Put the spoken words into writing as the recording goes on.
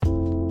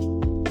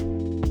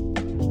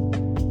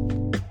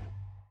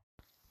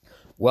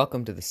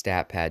Welcome to the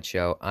Stat Pad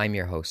Show. I'm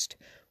your host,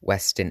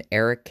 Weston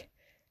Eric,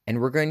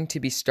 and we're going to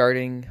be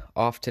starting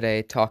off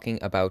today talking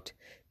about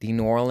the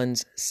New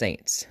Orleans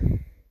Saints.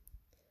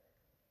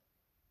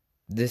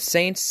 The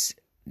Saints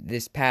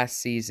this past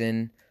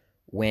season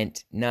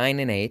went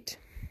 9-8.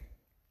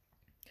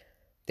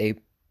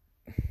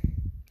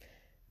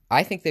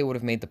 I think they would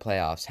have made the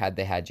playoffs had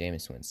they had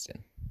Jameis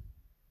Winston.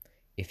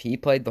 If he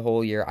played the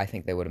whole year, I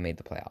think they would have made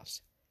the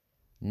playoffs.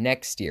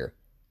 Next year,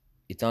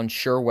 it's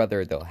unsure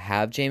whether they'll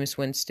have Jameis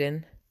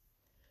Winston.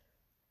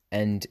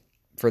 And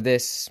for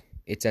this,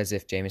 it's as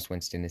if Jameis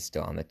Winston is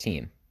still on the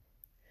team.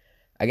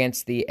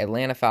 Against the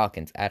Atlanta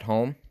Falcons at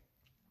home,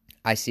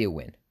 I see a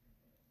win.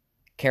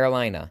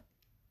 Carolina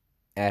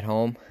at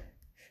home,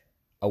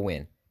 a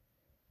win.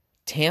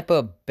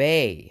 Tampa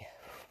Bay.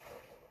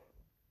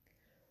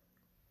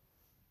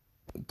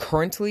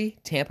 Currently,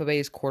 Tampa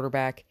Bay's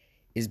quarterback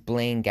is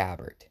Blaine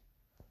Gabbert.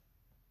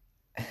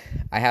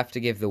 I have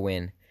to give the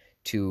win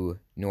to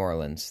New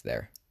Orleans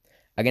there.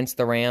 Against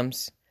the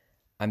Rams,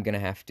 I'm going to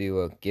have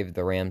to give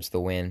the Rams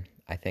the win.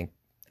 I think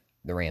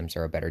the Rams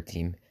are a better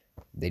team.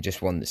 They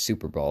just won the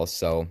Super Bowl,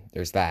 so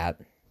there's that.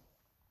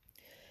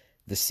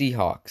 The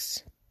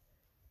Seahawks.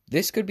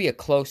 This could be a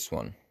close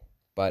one,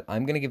 but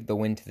I'm going to give the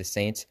win to the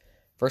Saints.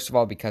 First of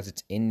all, because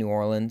it's in New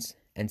Orleans,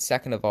 and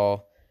second of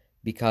all,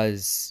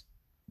 because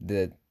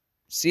the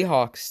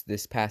Seahawks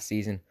this past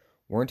season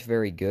weren't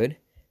very good.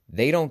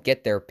 They don't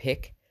get their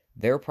pick.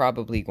 They're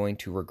probably going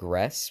to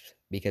regress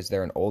because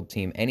they're an old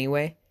team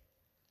anyway.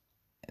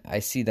 I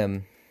see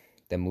them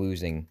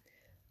losing,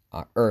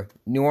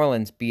 New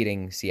Orleans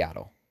beating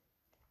Seattle.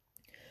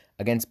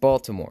 Against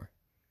Baltimore.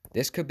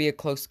 This could be a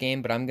close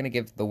game, but I'm going to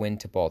give the win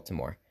to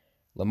Baltimore.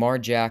 Lamar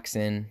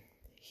Jackson,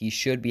 he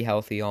should be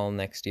healthy all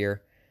next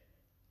year.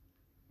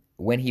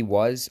 When he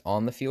was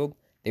on the field,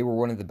 they were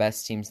one of the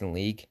best teams in the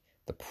league.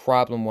 The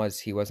problem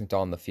was he wasn't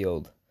on the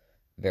field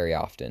very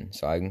often,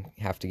 so I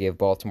have to give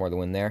Baltimore the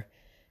win there.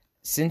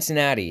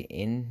 Cincinnati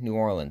in New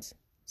Orleans.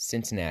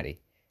 Cincinnati.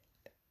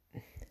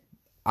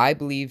 I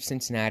believe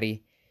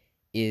Cincinnati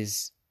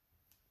is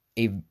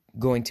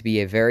going to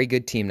be a very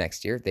good team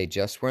next year. They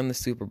just won the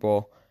Super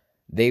Bowl.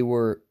 They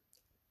were,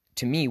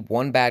 to me,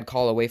 one bad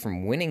call away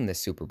from winning the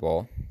Super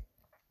Bowl.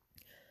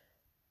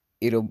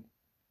 It'll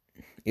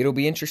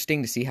be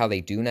interesting to see how they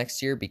do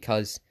next year,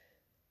 because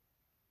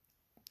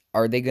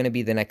are they going to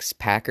be the next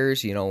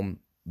Packers,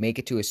 make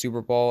it to a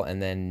Super Bowl and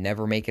then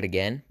never make it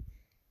again?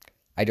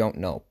 I don't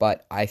know,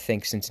 but I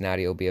think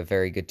Cincinnati will be a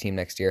very good team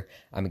next year.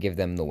 I'm going to give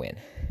them the win.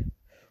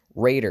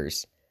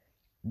 Raiders.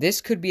 This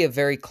could be a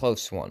very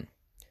close one,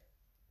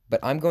 but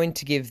I'm going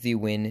to give the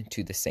win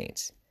to the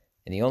Saints.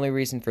 And the only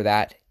reason for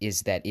that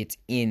is that it's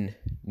in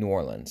New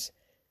Orleans.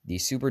 The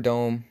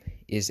Superdome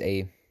is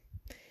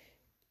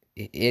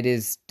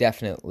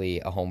definitely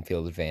a home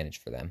field advantage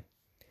for them.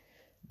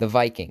 The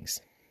Vikings.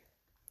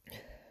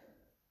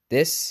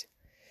 This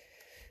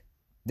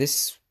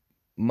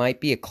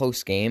might be a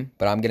close game,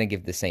 but I'm going to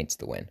give the Saints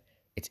the win.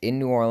 It's in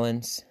New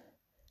Orleans.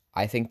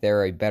 I think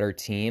they're a better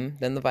team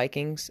than the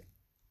Vikings.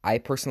 I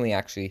personally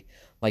actually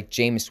like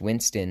Jameis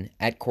Winston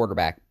at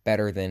quarterback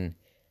better than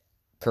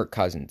Kirk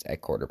Cousins at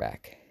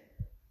quarterback.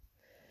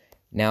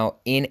 Now,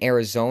 in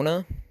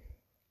Arizona,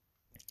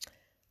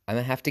 I'm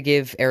going to have to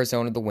give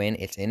Arizona the win.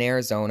 It's in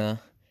Arizona.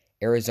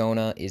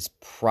 Arizona is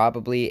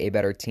probably a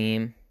better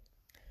team.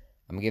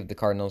 I'm going to give the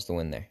Cardinals the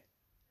win there.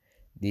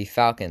 The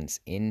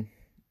Falcons in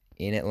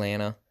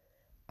Atlanta,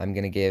 I'm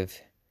going to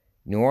give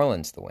New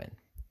Orleans the win.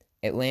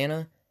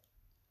 Atlanta,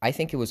 I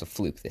think it was a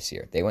fluke this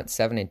year. They went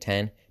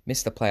 7-10,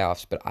 missed the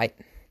playoffs, but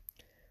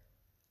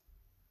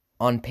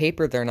on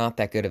paper, they're not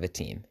that good of a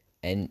team.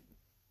 And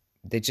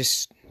they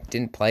just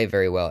didn't play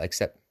very well,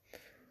 except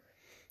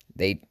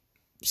they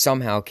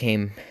somehow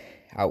came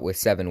out with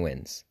 7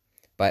 wins.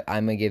 But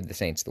I'm going to give the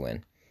Saints the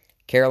win.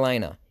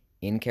 Carolina,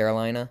 in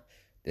Carolina,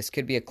 this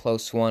could be a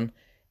close one.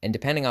 And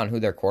depending on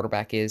who their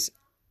quarterback is,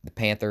 the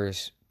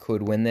Panthers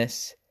could win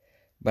this.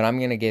 But I'm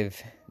going to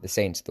give the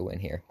Saints the win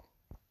here.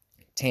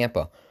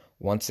 Tampa,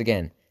 once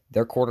again,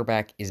 their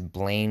quarterback is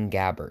Blaine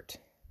Gabbert.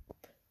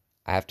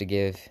 I have to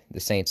give the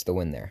Saints the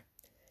win there.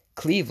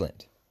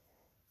 Cleveland.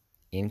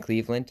 In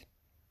Cleveland,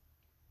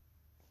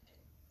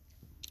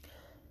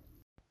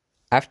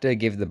 I have to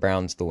give the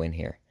Browns the win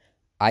here.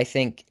 I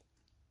think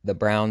the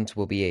Browns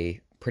will be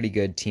a pretty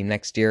good team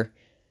next year.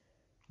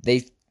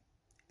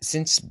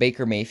 Since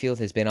Baker Mayfield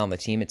has been on the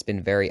team, it's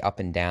been very up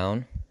and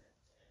down.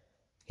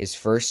 His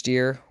first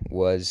year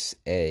was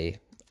a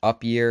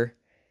up year.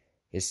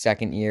 His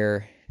second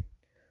year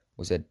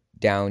was a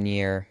down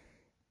year.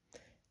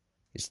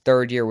 His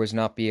third year was an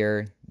up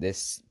year.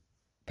 This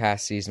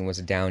past season was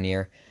a down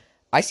year.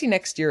 I see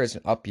next year as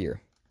an up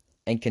year.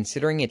 And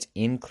considering it's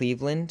in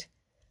Cleveland,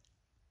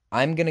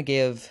 I'm going to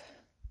give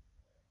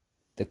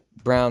the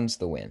Browns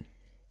the win.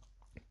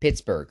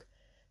 Pittsburgh.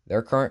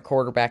 Their current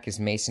quarterback is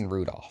Mason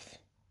Rudolph.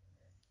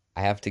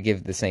 I have to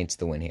give the Saints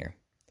the win here.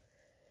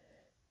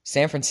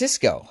 San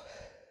Francisco.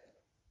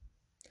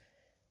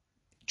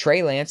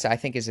 Trey Lance, I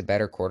think, is a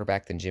better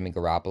quarterback than Jimmy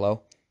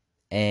Garoppolo.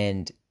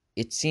 And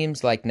it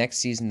seems like next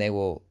season they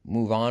will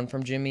move on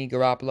from Jimmy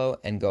Garoppolo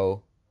and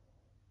go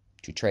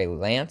to Trey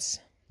Lance.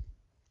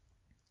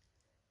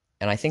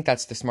 And I think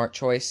that's the smart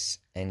choice.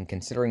 And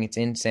considering it's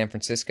in San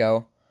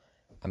Francisco,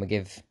 I'm going to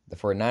give the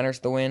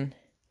 49ers the win.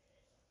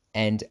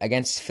 And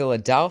against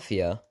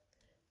Philadelphia,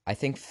 I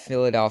think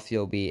Philadelphia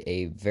will be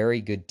a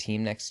very good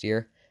team next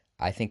year.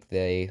 I think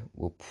they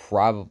will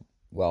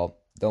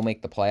they'll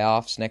make the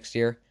playoffs next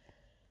year.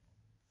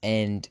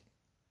 And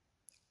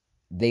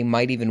they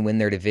might even win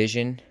their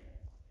division.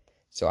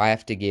 So I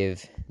have to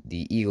give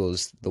the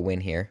Eagles the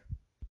win here.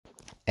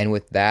 And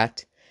with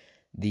that,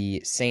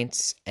 the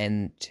Saints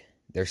end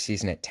their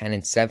season at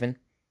 10-7.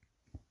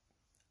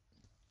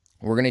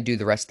 We're going to do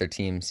the rest of their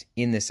teams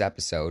in this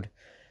episode.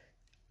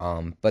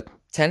 But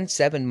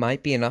 10-7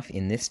 might be enough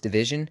in this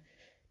division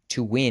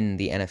to win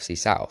the NFC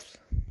South.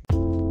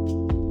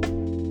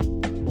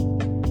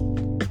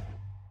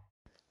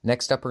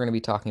 Next up, we're going to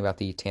be talking about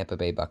the Tampa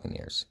Bay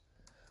Buccaneers.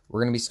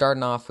 We're going to be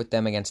starting off with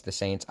them against the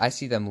Saints. I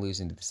see them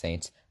losing to the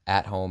Saints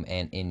at home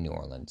and in New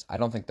Orleans. I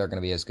don't think they're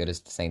going to be as good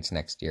as the Saints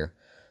next year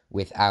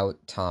without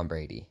Tom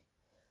Brady.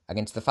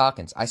 Against the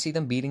Falcons, I see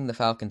them beating the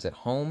Falcons at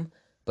home,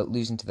 but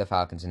losing to the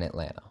Falcons in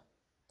Atlanta.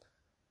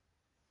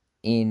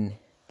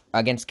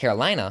 Against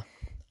Carolina,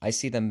 I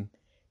see them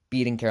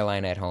beating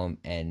Carolina at home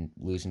and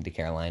losing to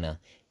Carolina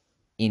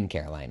in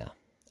Carolina.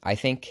 I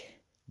think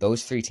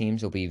those three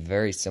teams will be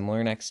very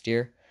similar next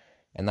year,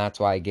 and that's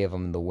why I give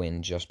them the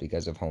win just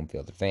because of home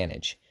field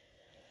advantage.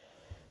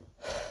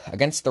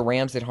 Against the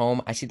Rams at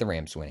home, I see the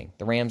Rams winning.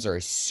 The Rams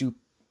are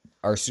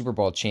Super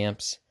Bowl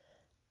champs.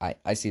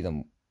 I see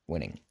them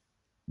winning.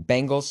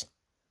 Bengals,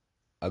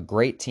 a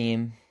great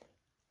team.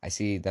 I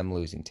see them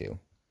losing to.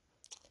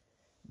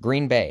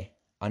 Green Bay,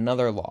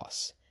 another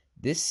loss.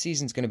 This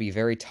season's going to be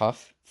very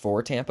tough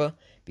for Tampa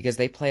because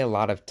they play a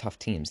lot of tough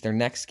teams. Their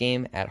next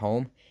game at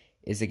home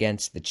is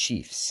against the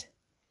Chiefs.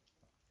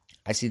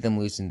 I see them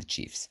losing the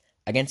Chiefs.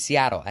 Against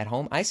Seattle at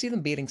home, I see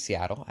them beating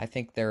Seattle. I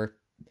think they're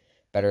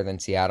better than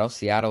Seattle.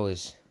 Seattle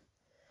is...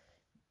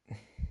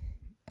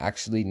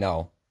 Actually,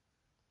 no.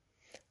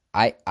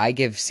 I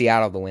give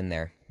Seattle the win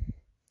there.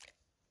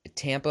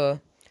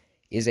 Tampa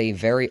is a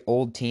very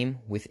old team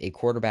with a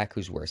quarterback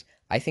who's worse.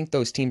 I think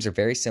those teams are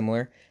very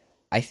similar.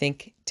 I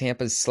think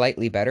Tampa's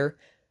slightly better,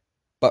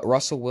 but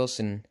Russell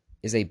Wilson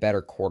is a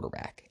better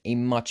quarterback, a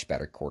much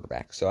better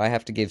quarterback. So I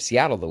have to give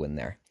Seattle the win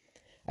there.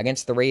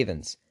 Against the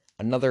Ravens,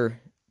 another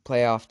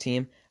playoff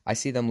team, I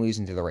see them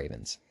losing to the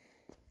Ravens.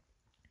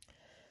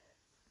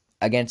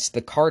 Against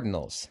the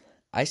Cardinals,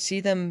 I see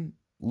them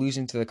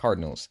losing to the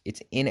Cardinals.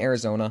 It's in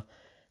Arizona.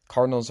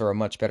 Cardinals are a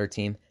much better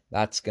team.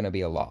 That's going to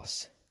be a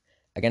loss.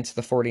 Against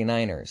the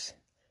 49ers,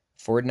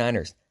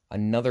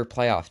 another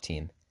playoff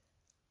team.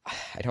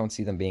 I don't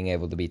see them being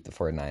able to beat the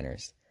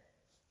 49ers.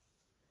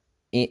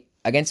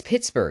 Against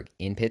Pittsburgh,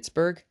 in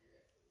Pittsburgh,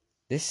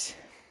 this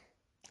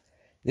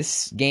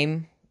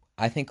game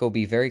I think will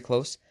be very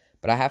close,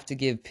 but I have to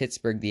give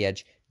Pittsburgh the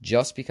edge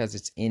just because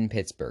it's in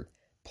Pittsburgh.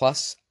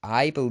 Plus,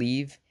 I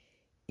believe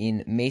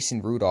in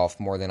Mason Rudolph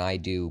more than I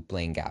do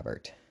Blaine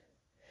Gabbert.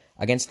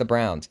 Against the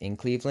Browns in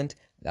Cleveland,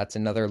 that's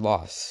another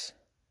loss.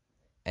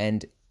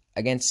 And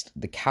against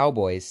the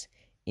Cowboys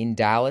in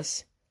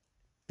Dallas,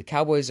 the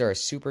Cowboys are a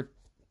super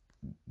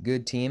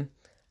good team.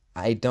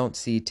 I don't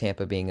see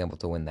Tampa being able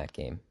to win that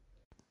game.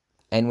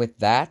 And with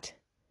that,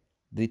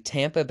 the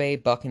Tampa Bay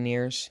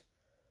Buccaneers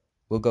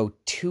will go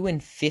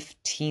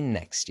 2-15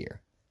 next year.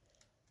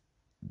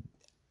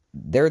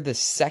 They're the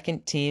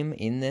second team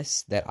in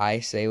this that I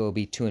say will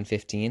be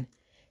 2-15.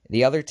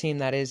 The other team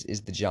that is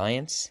the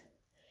Giants.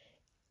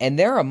 And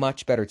they're a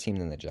much better team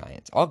than the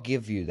Giants. I'll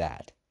give you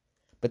that.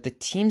 But the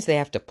teams they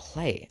have to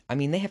play,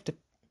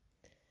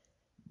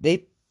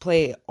 they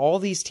play all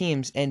these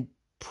teams, and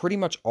pretty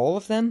much all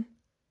of them,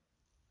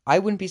 I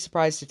wouldn't be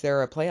surprised if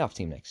they're a playoff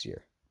team next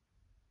year.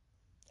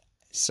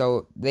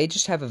 So they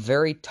just have a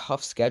very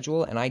tough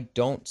schedule, and I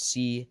don't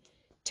see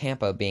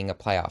Tampa being a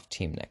playoff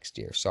team next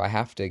year. So I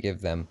have to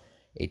give them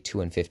a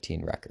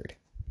 2-15 record.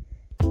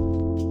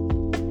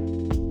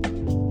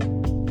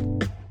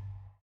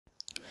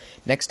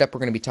 Next up, we're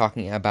going to be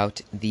talking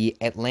about the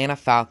Atlanta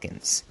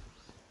Falcons.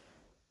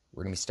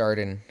 We're going to be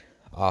starting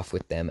off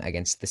with them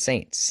against the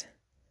Saints.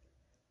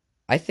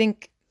 I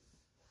think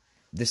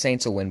the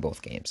Saints will win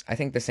both games. I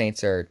think the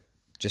Saints are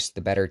just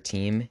the better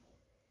team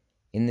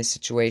in this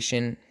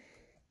situation.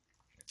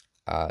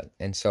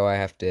 And so I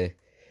have to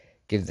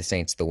give the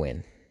Saints the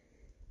win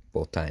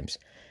both times.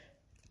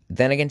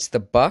 Then against the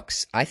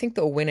Bucks, I think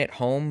they'll win at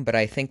home, but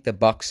I think the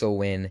Bucks will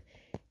win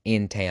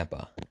in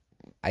Tampa.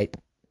 I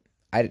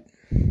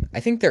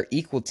think they're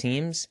equal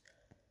teams.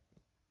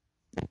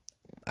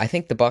 I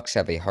think the Bucks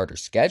have a harder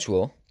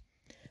schedule,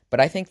 but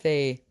I think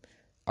they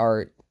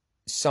are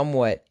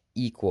somewhat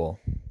equal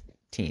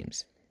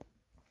teams.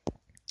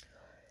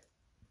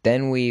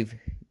 Then we've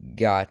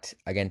got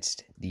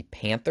against the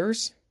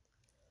Panthers.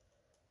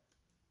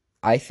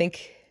 I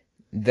think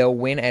they'll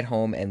win at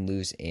home and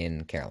lose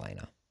in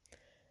Carolina.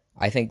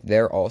 I think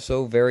they're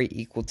also very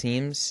equal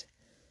teams.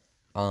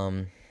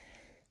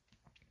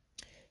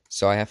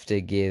 So I have to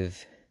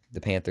give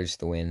the Panthers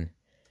the win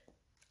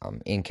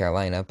in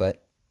Carolina,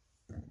 but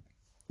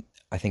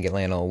I think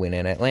Atlanta will win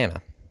in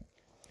Atlanta.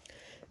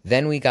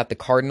 Then we got the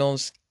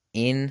Cardinals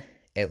in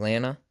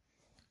Atlanta.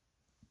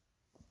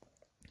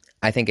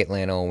 I think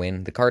Atlanta will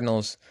win. The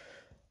Cardinals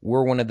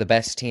were one of the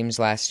best teams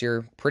last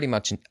year, pretty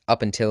much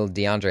up until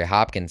DeAndre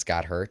Hopkins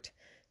got hurt.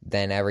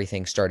 Then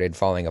everything started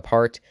falling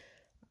apart.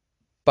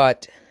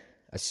 But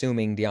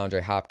assuming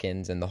DeAndre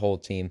Hopkins and the whole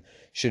team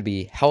should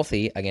be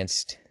healthy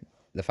against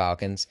the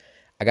Falcons,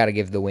 I got to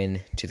give the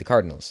win to the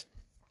Cardinals.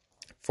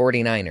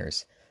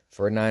 49ers.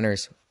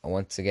 49ers,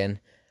 once again,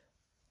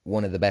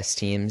 one of the best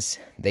teams.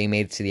 They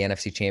made it to the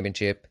NFC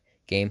Championship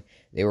game.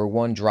 They were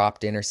one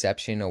dropped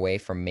interception away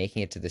from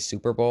making it to the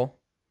Super Bowl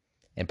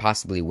and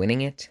possibly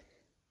winning it.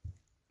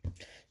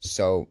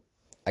 So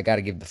I got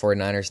to give the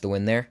 49ers the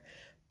win there.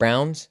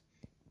 Browns,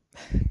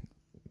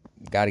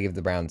 got to give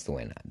the Browns the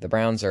win. The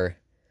Browns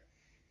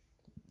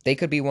they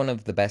could be one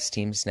of the best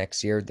teams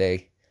next year.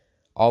 They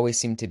always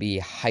seem to be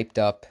hyped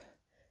up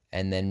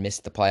and then miss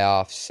the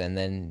playoffs, and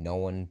then no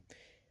one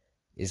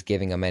is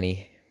giving them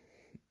any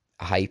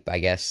hype, I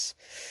guess,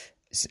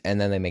 and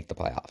then they make the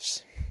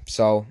playoffs.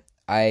 So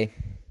I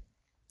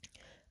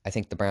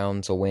think the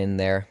Browns will win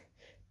there.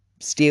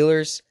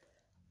 Steelers,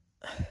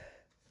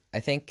 I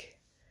think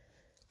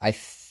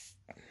Atlanta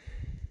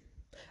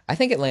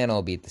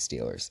will beat the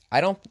Steelers. I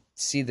don't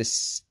see the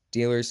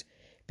Steelers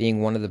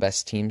being one of the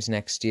best teams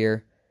next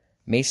year.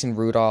 Mason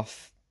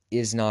Rudolph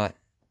is not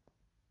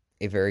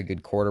a very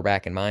good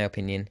quarterback in my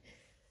opinion.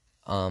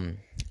 And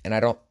I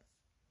don't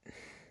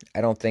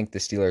think the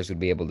Steelers would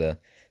be able to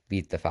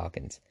beat the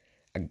Falcons.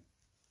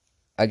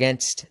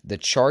 Against the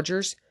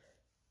Chargers,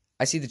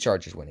 I see the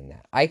Chargers winning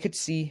that. I could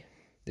see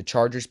the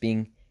Chargers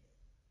being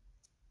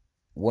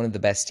one of the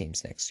best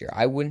teams next year.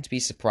 I wouldn't be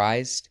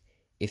surprised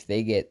if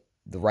they get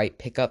the right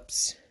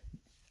pickups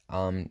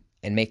and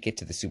make it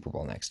to the Super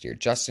Bowl next year.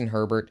 Justin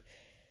Herbert,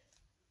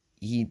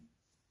 he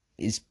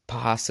is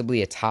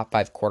possibly a top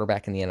 5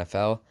 quarterback in the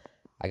NFL.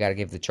 I got to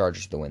give the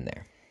Chargers the win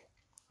there.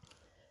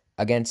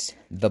 Against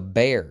the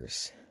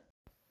Bears,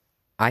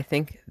 I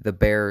think the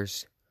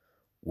Bears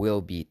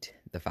will beat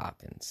the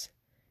Falcons.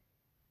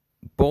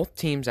 Both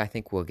teams, I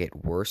think, will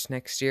get worse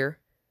next year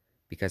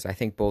because I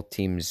think both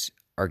teams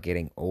are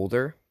getting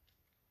older.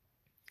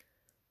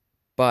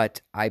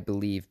 But I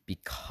believe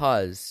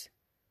because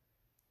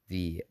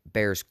the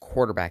Bears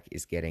quarterback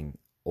is getting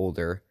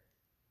older,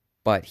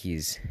 but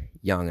he's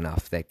young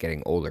enough that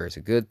getting older is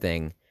a good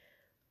thing,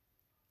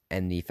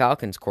 and the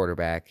Falcons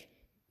quarterback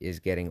is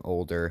getting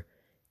older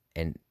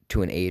and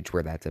to an age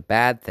where that's a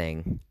bad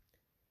thing,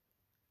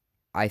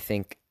 I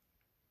think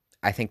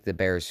the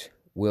Bears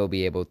will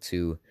be able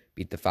to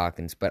beat the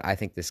Falcons, but I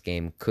think this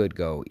game could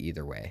go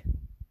either way.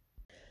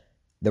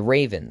 The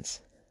Ravens.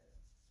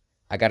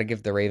 I got to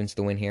give the Ravens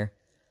the win here.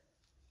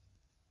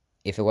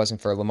 If it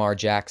wasn't for Lamar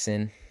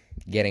Jackson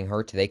getting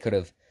hurt, they could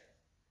have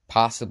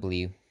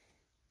possibly,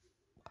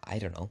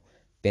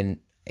 been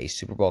a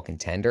Super Bowl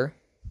contender.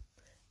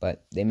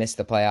 But they missed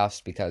the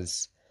playoffs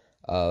because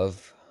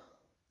of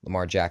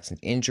Lamar Jackson's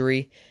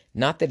injury.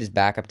 Not that his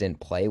backup didn't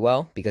play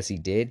well, because he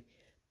did,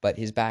 but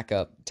his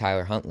backup,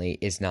 Tyler Huntley,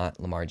 is not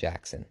Lamar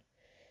Jackson.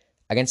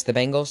 Against the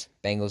Bengals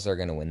are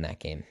going to win that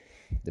game.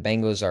 The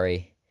Bengals are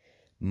a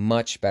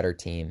much better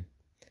team,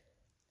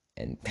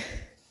 and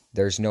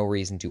there's no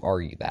reason to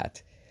argue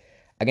that.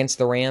 Against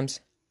the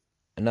Rams,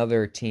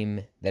 another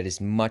team that is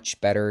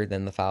much better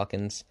than the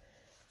Falcons,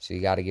 so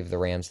you got to give the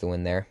Rams the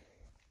win there.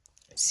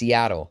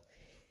 Seattle.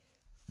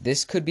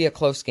 This could be a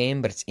close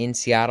game, but it's in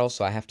Seattle,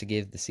 so I have to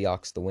give the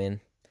Seahawks the win.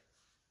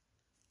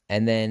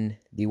 And then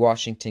the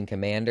Washington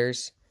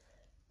Commanders,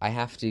 I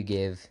have to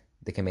give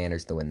the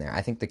Commanders the win there.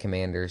 I think the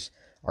Commanders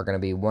are going to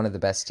be one of the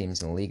best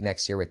teams in the league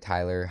next year with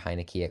Tyler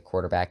Heinicke at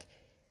quarterback.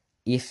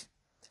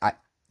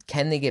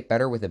 Can they get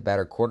better with a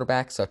better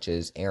quarterback, such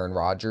as Aaron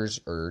Rodgers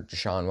or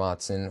Deshaun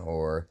Watson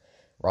or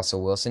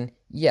Russell Wilson?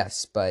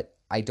 Yes, but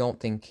I don't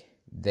think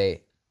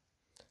they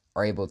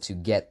are able to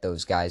get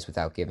those guys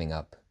without giving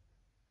up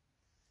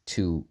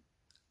too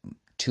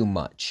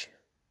much.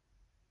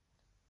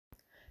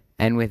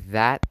 And with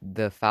that,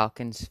 the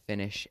Falcons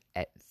finish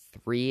at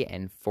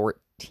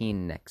 3-14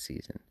 next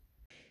season.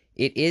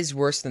 It is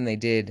worse than they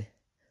did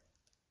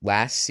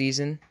last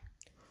season,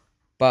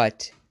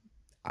 but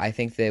I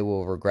think they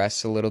will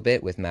regress a little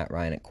bit with Matt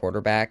Ryan at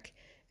quarterback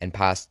and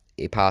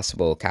a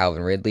possible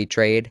Calvin Ridley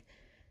trade.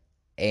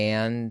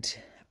 And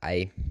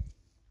I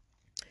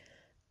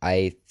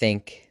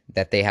think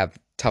that they have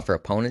tougher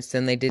opponents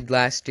than they did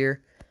last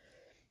year.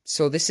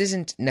 So this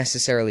isn't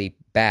necessarily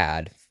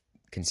bad,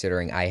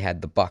 considering I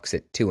had the Bucs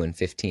at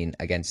 2-15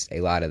 against a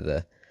lot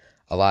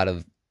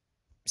of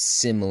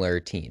similar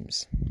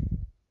teams.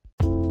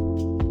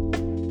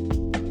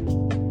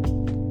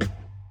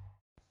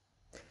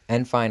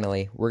 And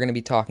finally, we're going to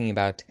be talking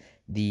about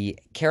the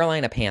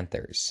Carolina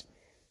Panthers.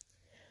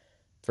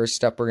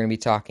 First up, we're going to be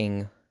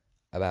talking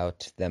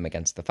about them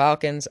against the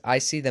Falcons. I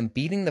see them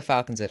beating the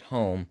Falcons at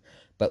home,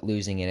 but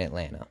losing in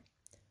Atlanta.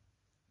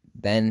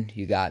 Then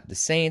you got the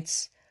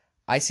Saints.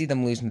 I see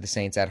them losing to the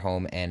Saints at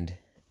home and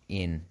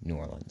in New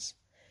Orleans.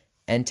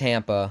 And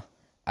Tampa,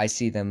 I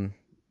see them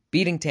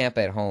beating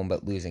Tampa at home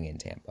but losing in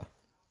Tampa.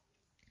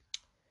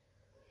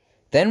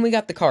 Then we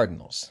got the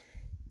Cardinals.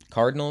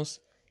 Cardinals,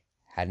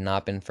 had it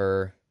not been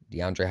for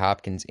DeAndre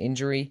Hopkins'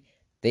 injury,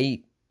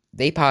 they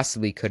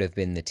possibly could have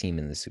been the team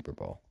in the Super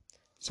Bowl.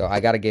 So I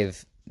got to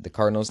give the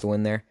Cardinals the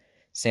win there.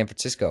 San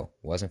Francisco,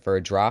 wasn't for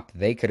a drop,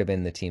 they could have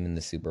been the team in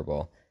the Super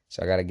Bowl.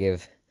 So I got to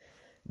give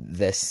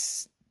the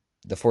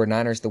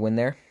 49ers the win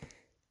there.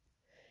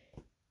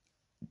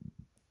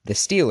 The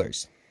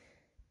Steelers,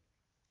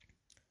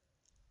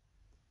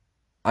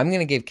 I'm going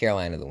to give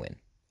Carolina the win.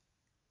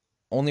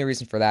 Only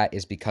reason for that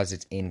is because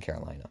it's in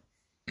Carolina.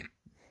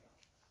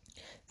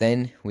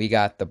 Then we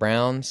got the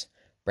Browns.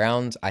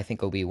 Browns, I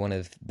think, will be one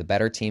of the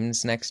better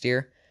teams next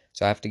year.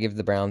 So I have to give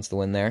the Browns the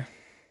win there.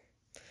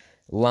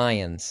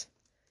 Lions.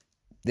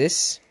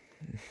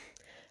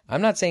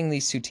 I'm not saying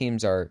these two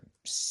teams are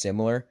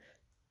similar,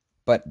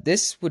 but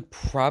this would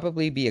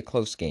probably be a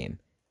close game.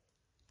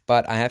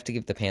 But I have to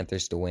give the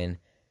Panthers the win.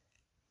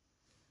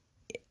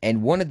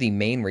 And one of the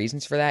main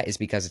reasons for that is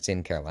because it's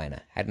in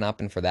Carolina. Had it not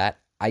been for that,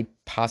 I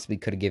possibly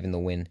could have given the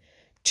win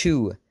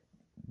to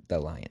the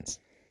Lions.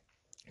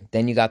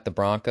 Then you got the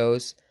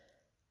Broncos.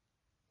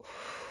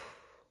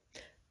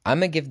 I'm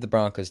going to give the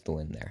Broncos the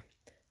win there.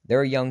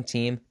 They're a young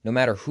team. No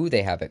matter who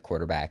they have at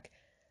quarterback,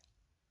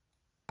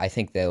 I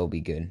think they'll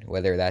be good.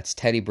 Whether that's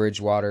Teddy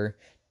Bridgewater,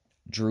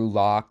 Drew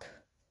Lock,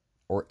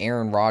 or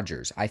Aaron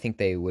Rodgers, I think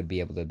they would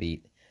be able to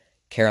beat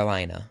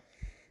Carolina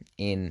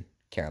in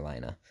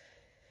Carolina.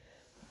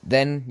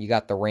 Then you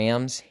got the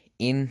Rams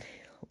in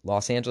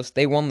Los Angeles.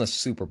 They won the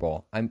Super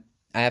Bowl. I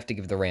have to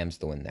give the Rams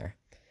the win there.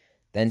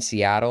 Then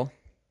Seattle.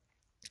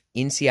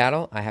 In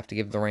Seattle, I have to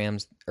give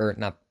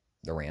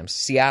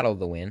Seattle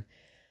the win.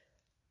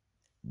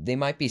 They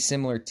might be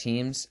similar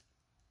teams.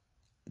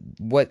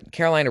 What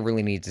Carolina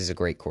really needs is a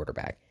great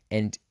quarterback.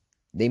 And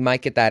they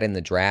might get that in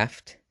the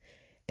draft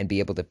and be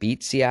able to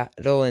beat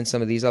Seattle and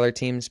some of these other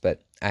teams,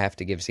 but I have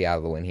to give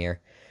Seattle the win here.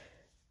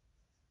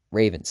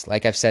 Ravens,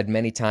 like I've said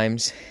many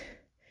times,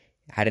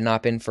 had it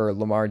not been for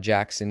Lamar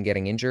Jackson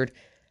getting injured,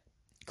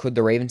 could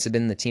the Ravens have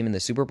been the team in the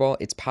Super Bowl?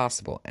 It's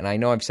possible. And I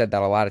know I've said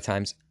that a lot of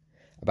times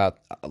about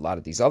a lot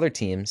of these other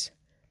teams,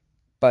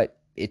 but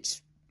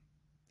it's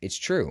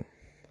true.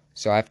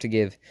 So I have to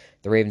give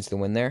the Ravens the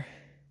win there.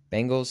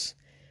 Bengals,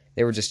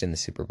 they were just in the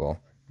Super Bowl.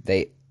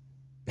 They,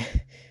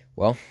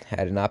 well,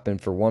 had it not been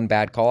for one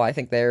bad call, I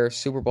think they're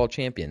Super Bowl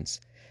champions.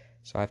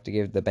 So I have to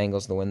give the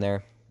Bengals the win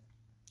there.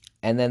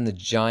 And then the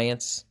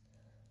Giants.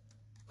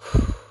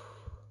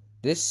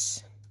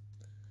 This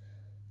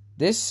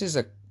is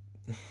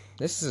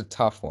a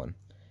tough one.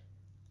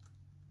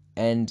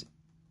 And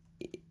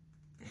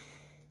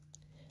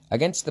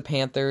against the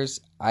Panthers,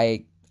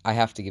 I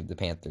have to give the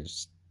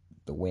Panthers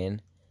the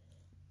win.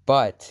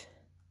 But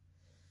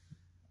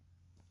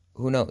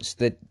who knows?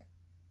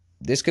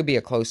 This could be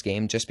a close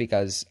game just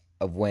because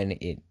of when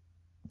it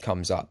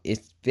comes up.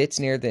 If it's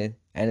near the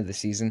end of the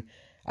season,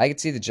 I could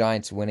see the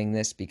Giants winning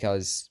this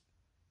because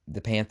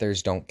the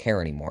Panthers don't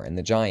care anymore. And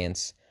the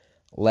Giants,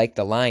 like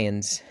the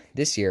Lions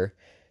this year,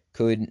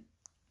 could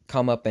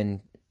come up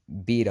and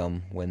beat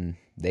them when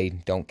they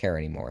don't care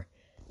anymore.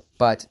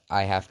 But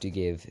I have to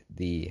give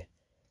the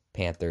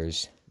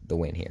Panthers the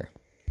win here.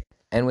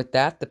 And with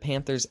that, the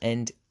Panthers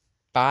end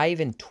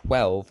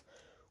 5-12,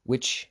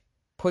 which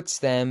puts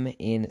them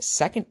in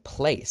second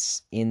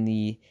place in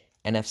the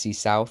NFC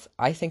South.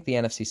 I think the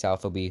NFC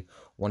South will be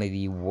one of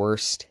the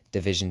worst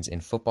divisions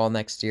in football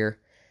next year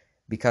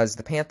because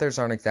the Panthers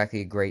aren't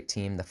exactly a great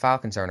team. The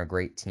Falcons aren't a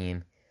great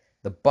team.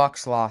 The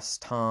Bucs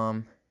lost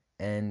Tom,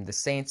 and the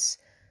Saints,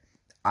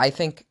 I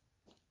think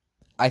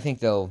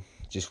they'll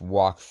just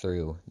walk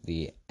through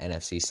the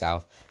NFC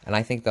South, and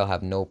I think they'll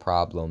have no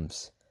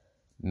problems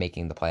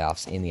making the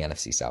playoffs in the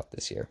NFC South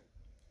this year.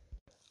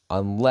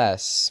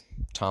 Unless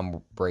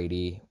Tom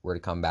Brady were to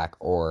come back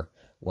or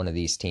one of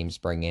these teams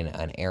bring in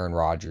an Aaron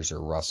Rodgers or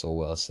Russell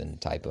Wilson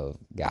type of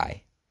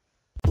guy.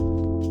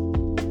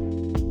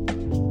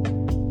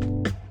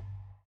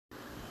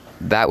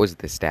 That was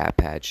the Stat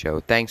Pad Show.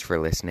 Thanks for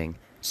listening.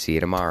 See you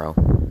tomorrow.